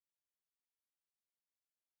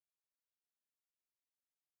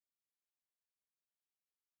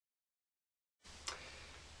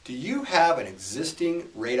Do you have an existing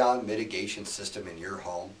radon mitigation system in your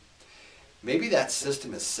home? Maybe that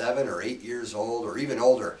system is 7 or 8 years old or even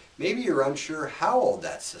older. Maybe you're unsure how old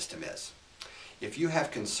that system is. If you have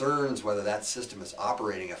concerns whether that system is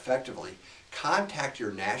operating effectively, contact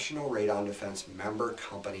your National Radon Defense member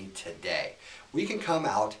company today. We can come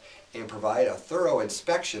out and provide a thorough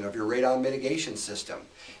inspection of your radon mitigation system.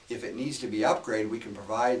 If it needs to be upgraded, we can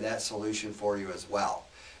provide that solution for you as well.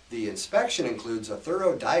 The inspection includes a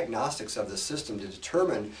thorough diagnostics of the system to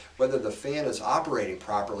determine whether the fan is operating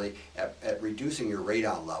properly at reducing your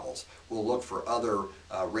radon levels. We'll look for other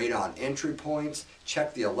radon entry points,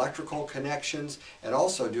 check the electrical connections, and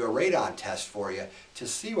also do a radon test for you to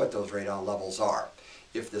see what those radon levels are.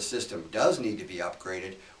 If the system does need to be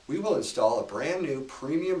upgraded, we will install a brand new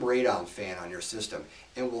premium radon fan on your system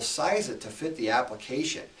and we'll size it to fit the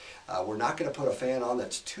application. We're not going to put a fan on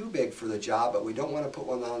that's too big for the job, but we don't want to put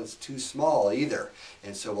one on that's too small either.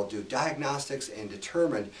 And so we'll do diagnostics and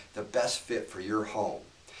determine the best fit for your home.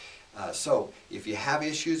 So if you have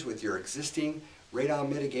issues with your existing radon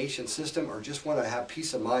mitigation system or just want to have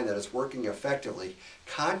peace of mind that it's working effectively,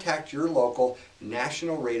 contact your local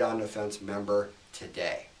National Radon Defense member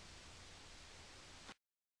today.